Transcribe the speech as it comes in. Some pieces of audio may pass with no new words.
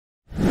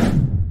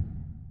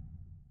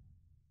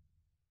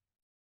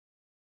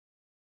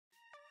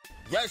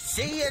The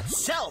sea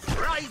itself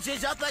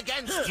rises up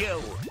against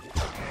you.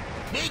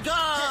 Be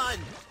gone!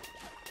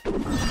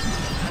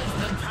 As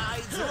the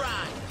tides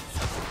rise,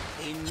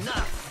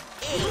 enough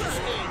is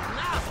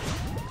enough.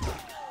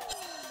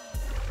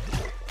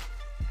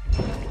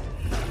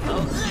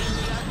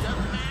 Ophelia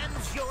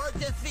demands your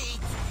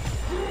defeat.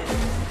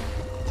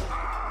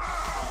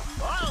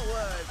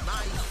 Forward,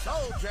 my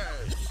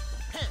soldiers!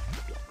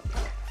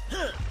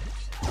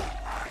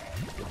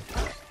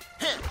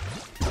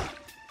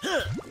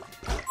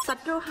 ศั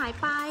ตรูหาย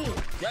ไป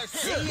The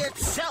sea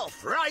itself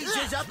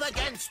rises up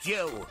against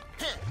you.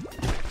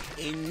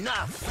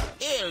 Enough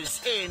is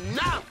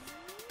enough.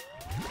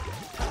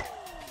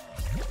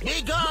 Be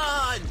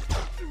gone.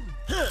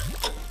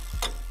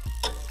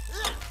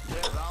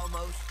 We're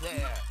almost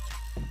there.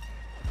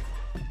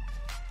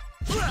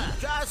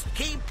 Just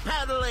keep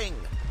paddling.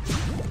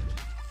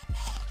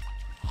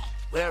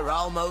 We're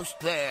almost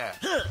there.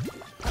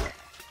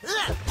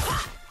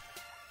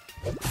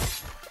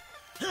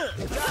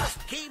 Just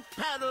keep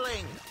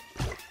paddling.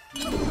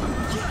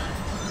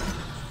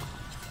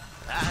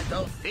 At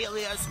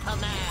Ophelia's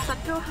command. ศั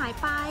ตรูหาย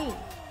ไป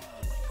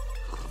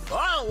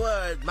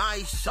Forward, my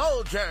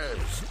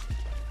soldiers.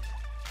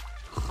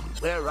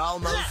 We're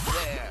almost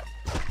there.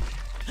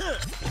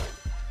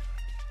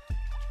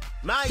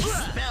 My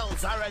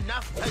spells are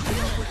enough to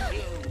deal with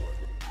you.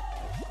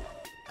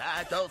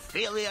 At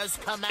Ophelia's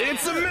command.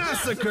 It's a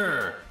massacre!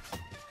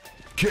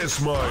 Kiss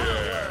my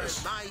ass.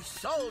 My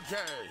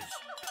soldiers.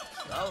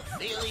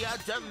 Ophelia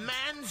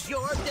demands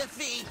your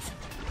defeat.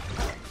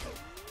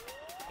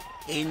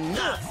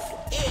 Enough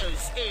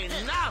is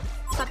enough.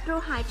 ศัตรู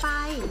หายไป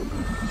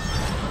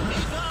Be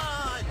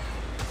gone.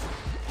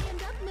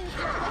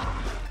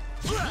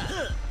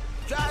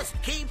 Just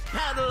keep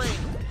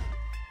paddling.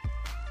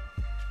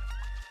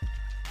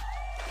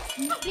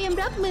 เตรียม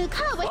รับมือ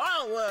ข้าไว้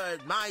Forward,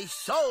 my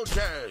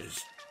soldiers.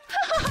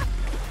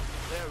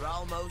 We're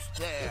almost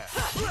there.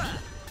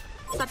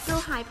 ศัตรู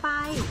หายไป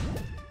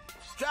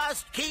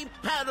Just keep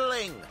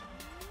paddling.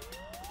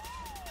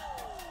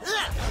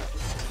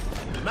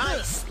 My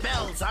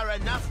spells are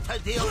enough to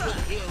deal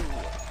with you.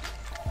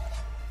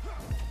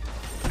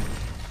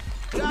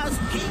 Just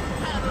keep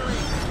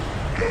paddling.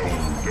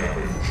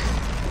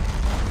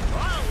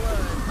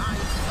 Forward, my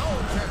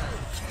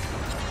soldiers.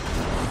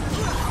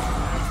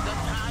 As the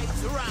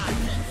tides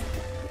rise,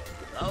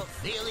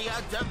 Ophelia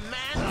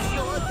demands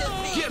your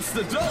defeat. Gets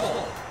the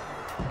double!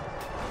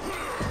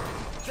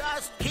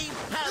 Just keep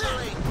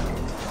paddling.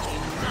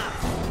 Enough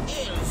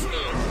is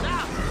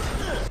enough.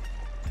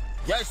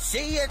 The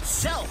sea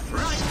itself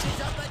rises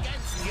up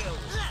against you.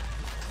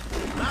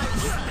 My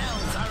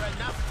spells are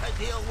enough to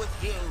deal with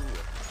you.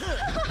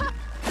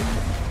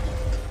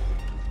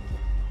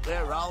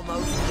 We're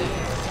almost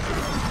there.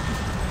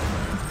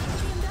 เ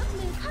ตรียมรับ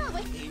มือข้าไ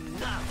ว้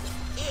Enough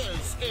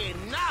is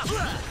enough.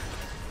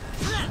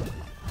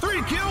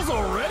 3 kills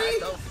already?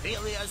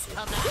 Ophelia's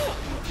command.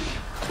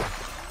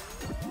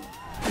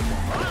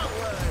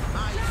 Forward,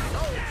 my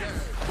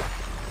soldiers.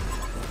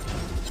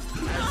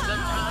 As the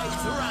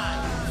tides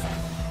rise.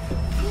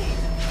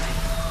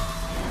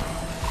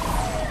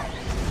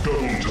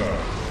 Double tap.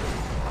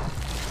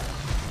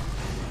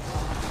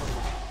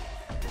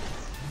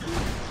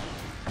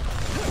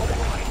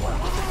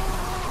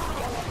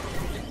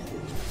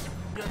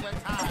 To the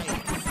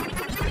tides.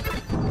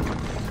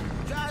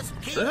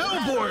 Just keep The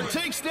Hellborn paddling.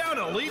 takes down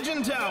a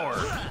Legion tower.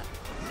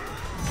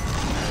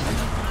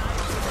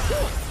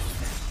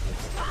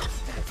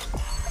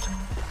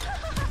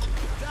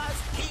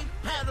 Just keep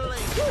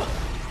paddling.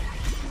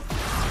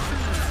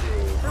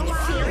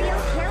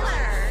 Serial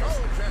killer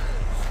Soldiers.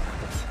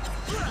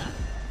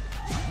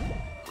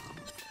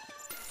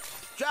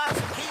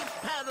 Just keep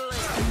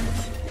paddling.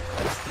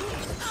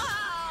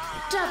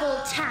 Double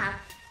tap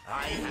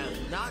I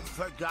have not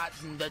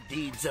forgotten the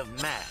deeds of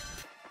man.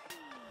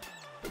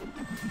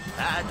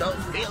 At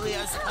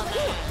Ophelia's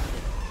command.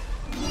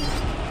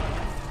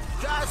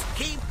 Just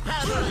keep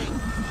paddling.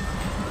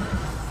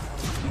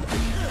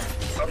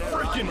 A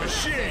freaking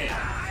machine!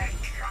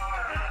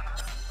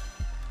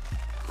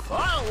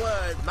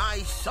 Forward, my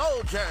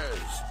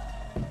soldiers.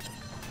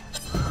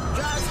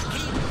 Just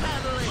keep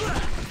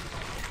paddling.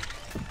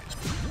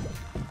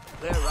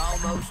 We're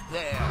almost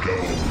there.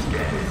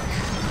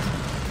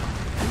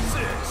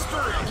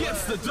 6-3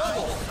 gets the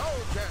double!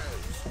 Soldiers.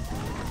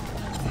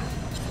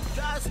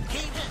 Just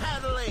keep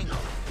paddling.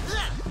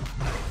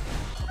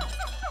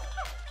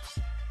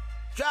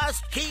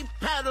 Just keep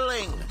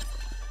paddling.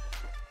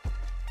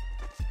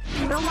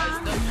 ระวัง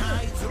The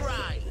tides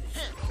rise.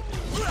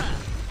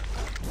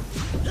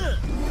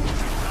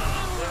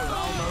 We're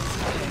almost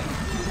there.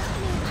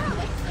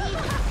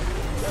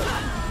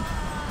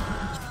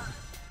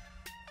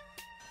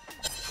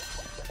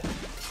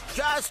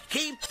 Just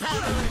keep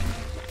paddling.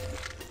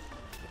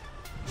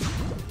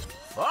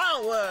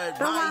 Forward,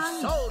 my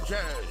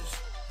soldiers.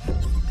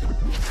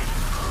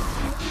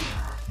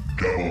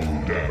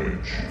 Double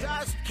damage.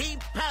 Just keep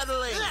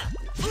paddling.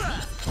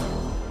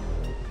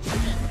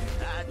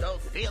 At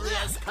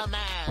Ophelia's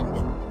command.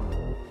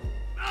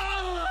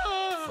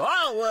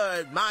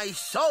 Forward, my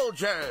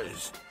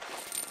soldiers!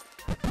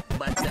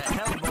 But the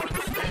Hellborn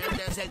stand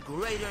as a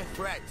greater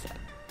threat.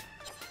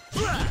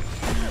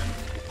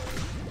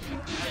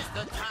 As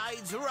the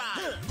tides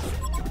rise.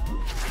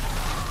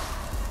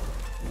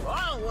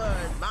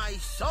 Forward, my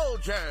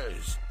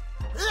soldiers!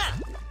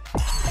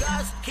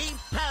 Just keep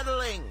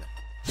pedaling!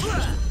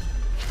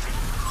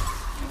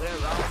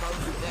 We're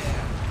almost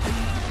there.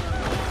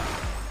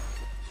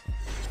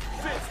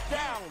 Sit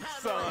down,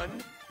 son.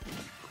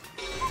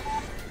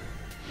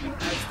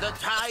 As the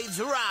tides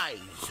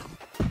rise.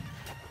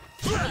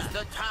 As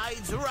the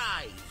tides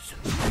rise.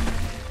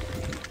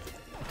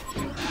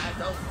 At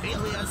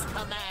Ophelia's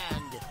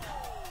command.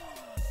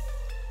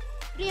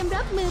 เตรียม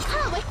รับมือข้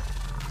าไว้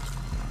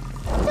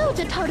เจ้า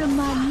จะทร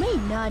มานไม่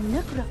นาน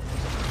นักหรอก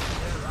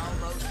We're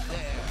almost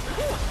there. เต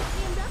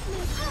รียมรับมื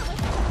อข้าไว้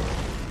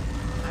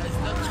As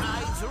the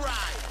tides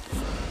rise.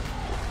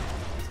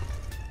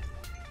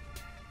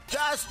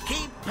 Just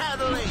keep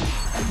pedaling.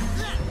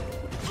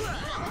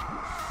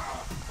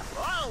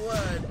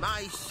 Forward,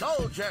 my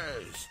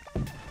soldiers.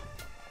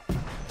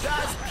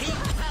 Just keep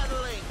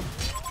pedaling.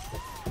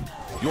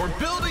 Your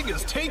building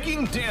is taking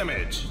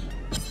damage.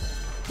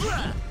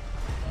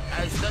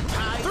 As the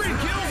tides 3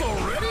 kills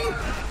already?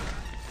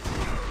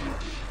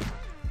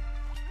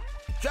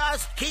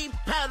 Just keep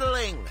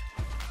pedaling.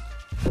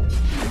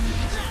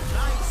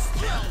 Nice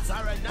spells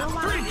are enough.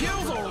 3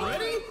 kills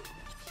already?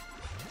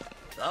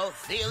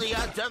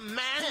 Ophelia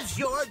demands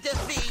your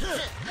defeat.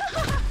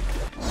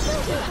 เจ้า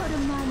จะทร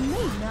มานไ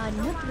ม่นาน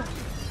นักหรอก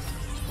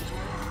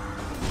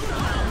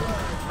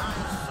My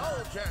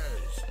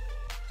soldiers.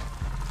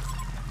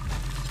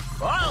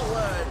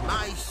 Forward,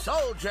 my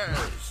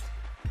soldiers.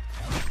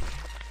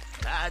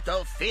 At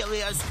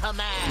Ophelia's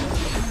command.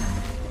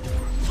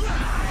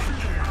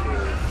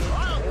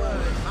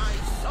 Forward, my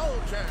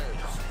soldiers.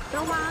 ร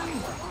ะวัง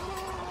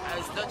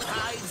As the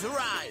tides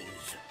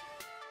rise.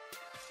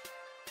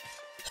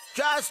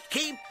 Just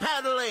keep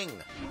pedaling.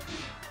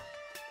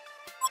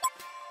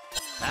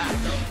 At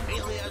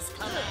Ophelia's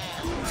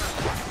command.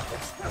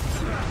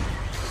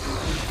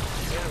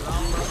 We're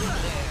almost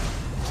there.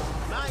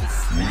 My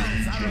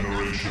spells are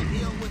enough to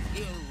deal with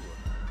you.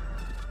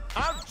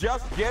 I'm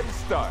just getting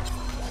started.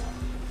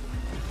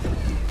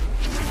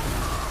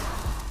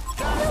 เ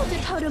จ้าจะ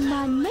ทรม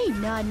านไม่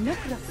นานนัก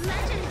หรอก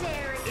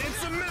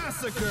It's a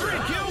massacre. 3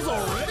 kills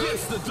already?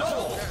 It's the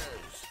double.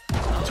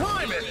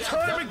 Time and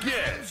time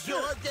again.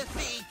 Your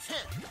defeat.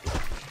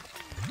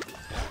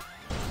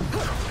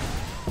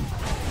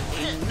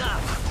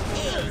 Enough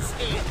is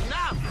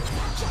enough.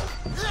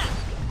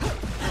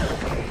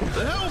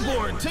 The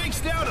Hellborn takes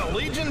down a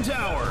Legion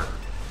tower.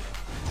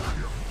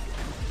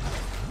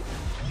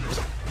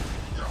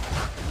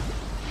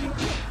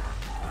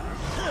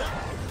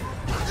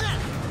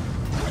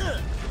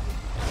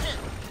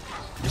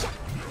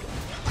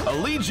 A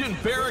Legion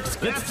barracks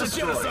gets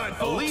destroyed.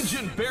 A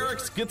Legion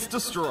barracks gets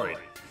destroyed.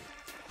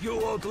 You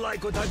won't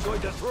like what I'm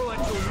going to throw at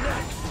you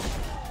next.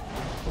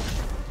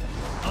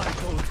 I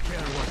don't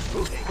care what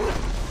you think.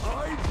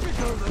 I'm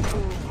bigger than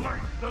you.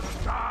 Like the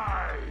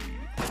sky.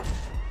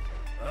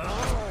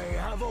 I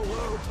have a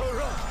world to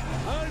rock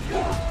and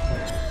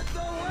lead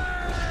the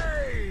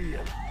way.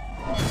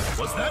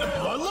 Was that a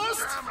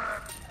bloodlust?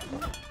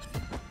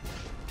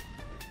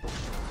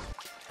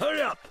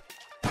 Hurry up.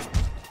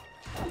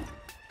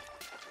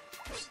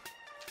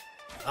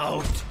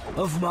 Out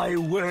of my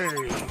way.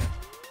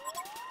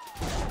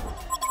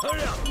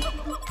 Hurry up.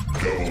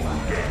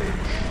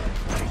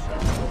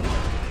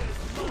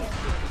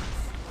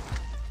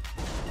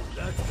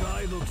 That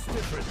guy looks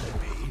different than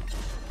me.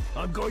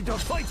 I'm going to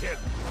fight him.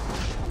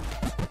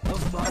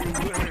 Of my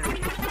way.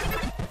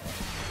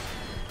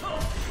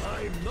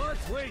 I'm not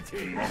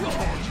waiting. Come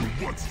on to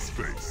what's his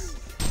face.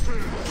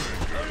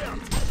 Hurry up.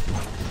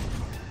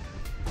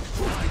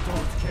 I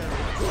don't care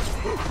what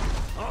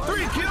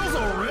 3 kills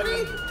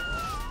already?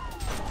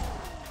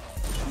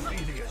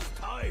 Serious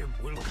time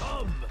will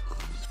come.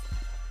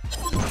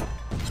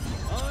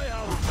 I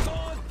have no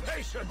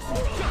patience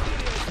for a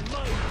serious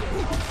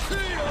minded.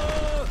 See ya!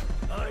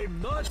 I'm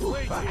not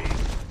waiting.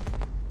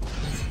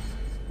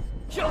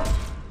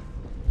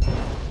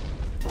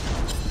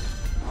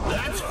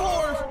 That's 4.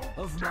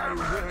 Of my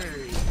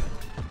way.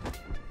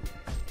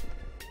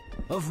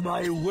 Of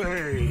my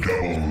way.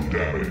 Double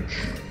damage.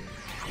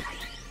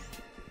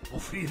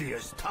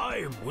 Ophelia's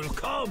time will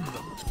come.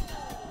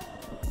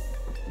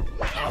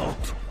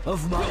 Out of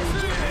my way.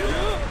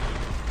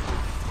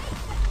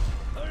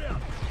 Hurry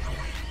up.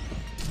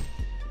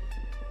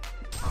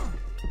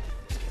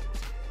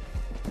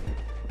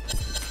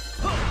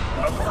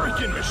 A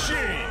freaking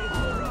machine.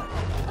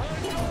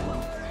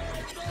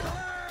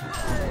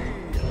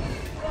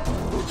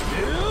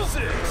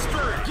 6.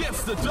 Spirit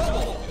gets the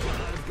double.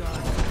 I've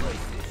got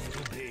places to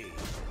be.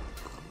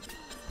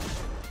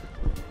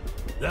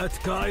 That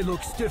guy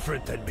looks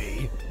different than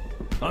me.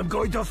 I'm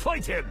going to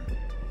fight him.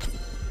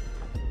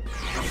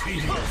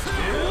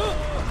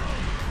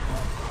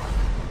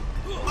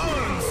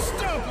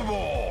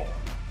 Unstoppable.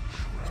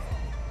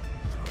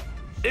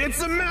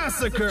 It's a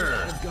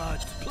massacre! I've got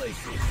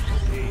places to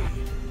be.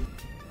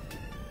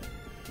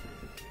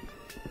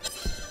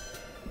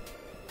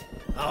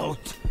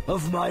 Out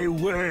of my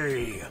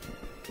way.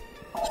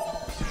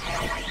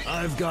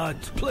 I've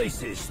got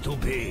places to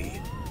be.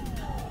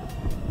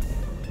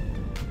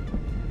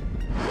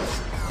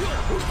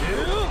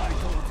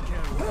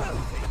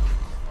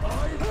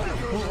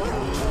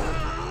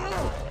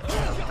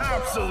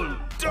 Absolute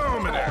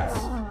dominance!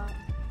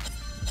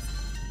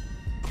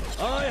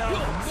 I have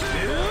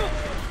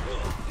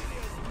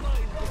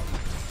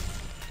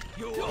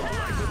you are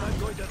what I'm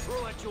going to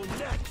throw at you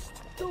next.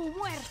 Tu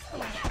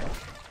muerte.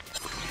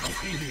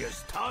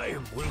 Ophelia's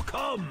time will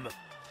come.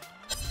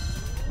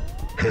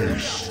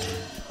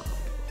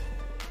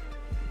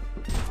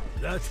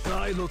 That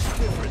guy looks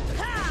different.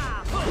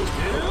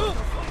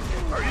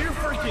 Are you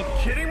freaking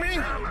kidding me?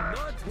 I'm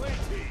not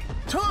waiting.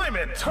 Time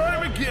and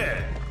time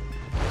again!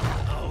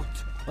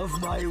 Out of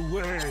my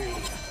way.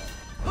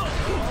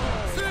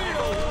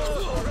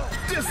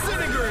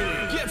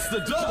 Disintegrating gets the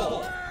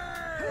double!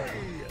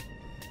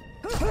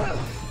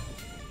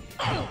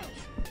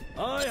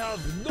 I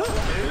have no.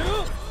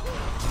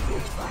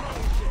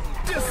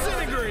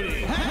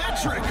 Disintegrating! Hat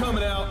trick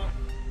coming out!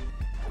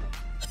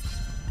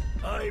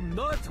 I'm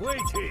not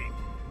waiting.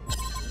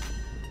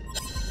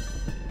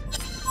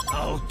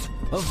 Out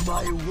of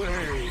my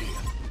way.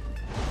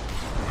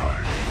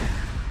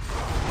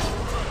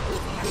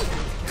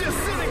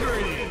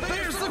 Disintegrating!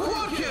 There's the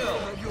quad kill!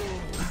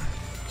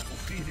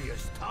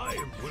 Ophelia's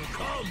time will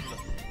come.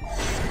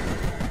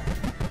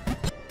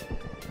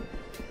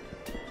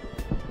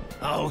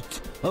 Out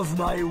of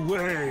my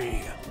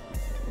way.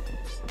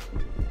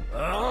 I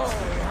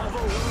have a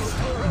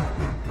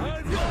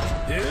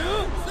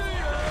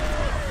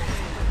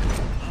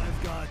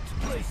I've got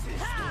places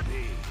to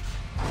be.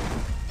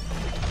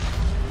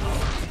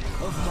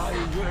 Out of my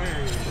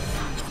way.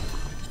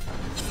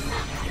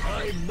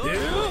 I'm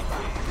not.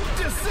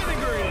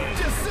 Disintegrating!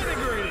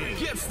 Disintegrating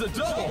gets the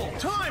double!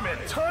 Time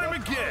and time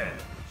again!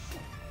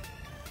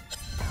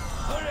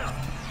 Hurry up.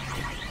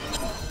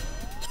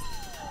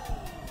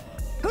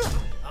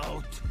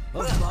 Out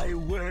of my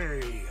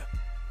way.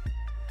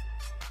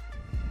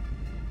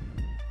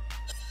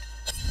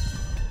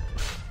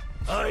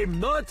 I'm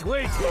not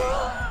waiting.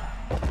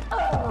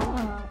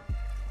 Out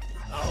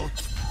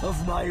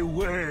of my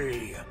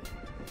way.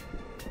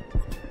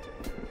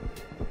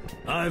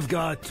 I've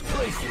got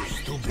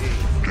places to be.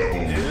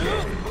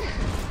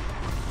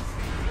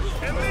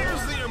 And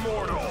there's the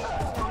immortal!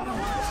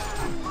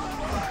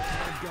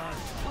 I've got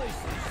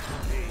places to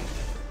be.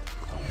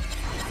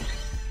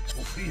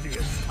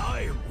 Ophelia's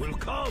time will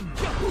come.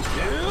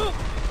 Out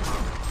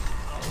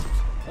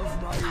of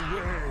my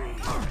way.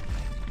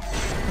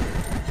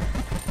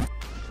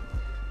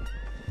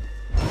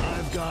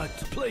 I've got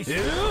places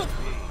to be.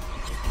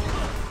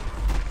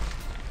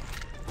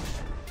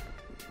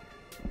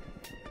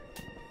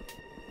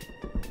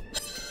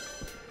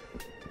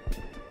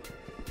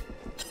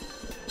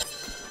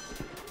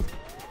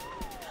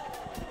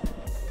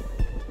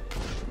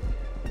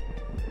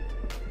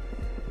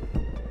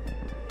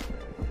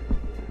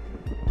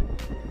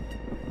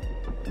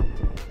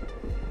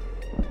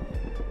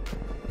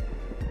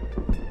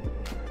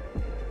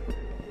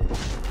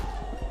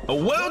 A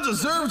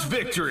well-deserved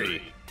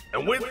victory!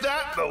 And with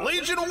that, the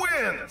Legion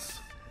wins!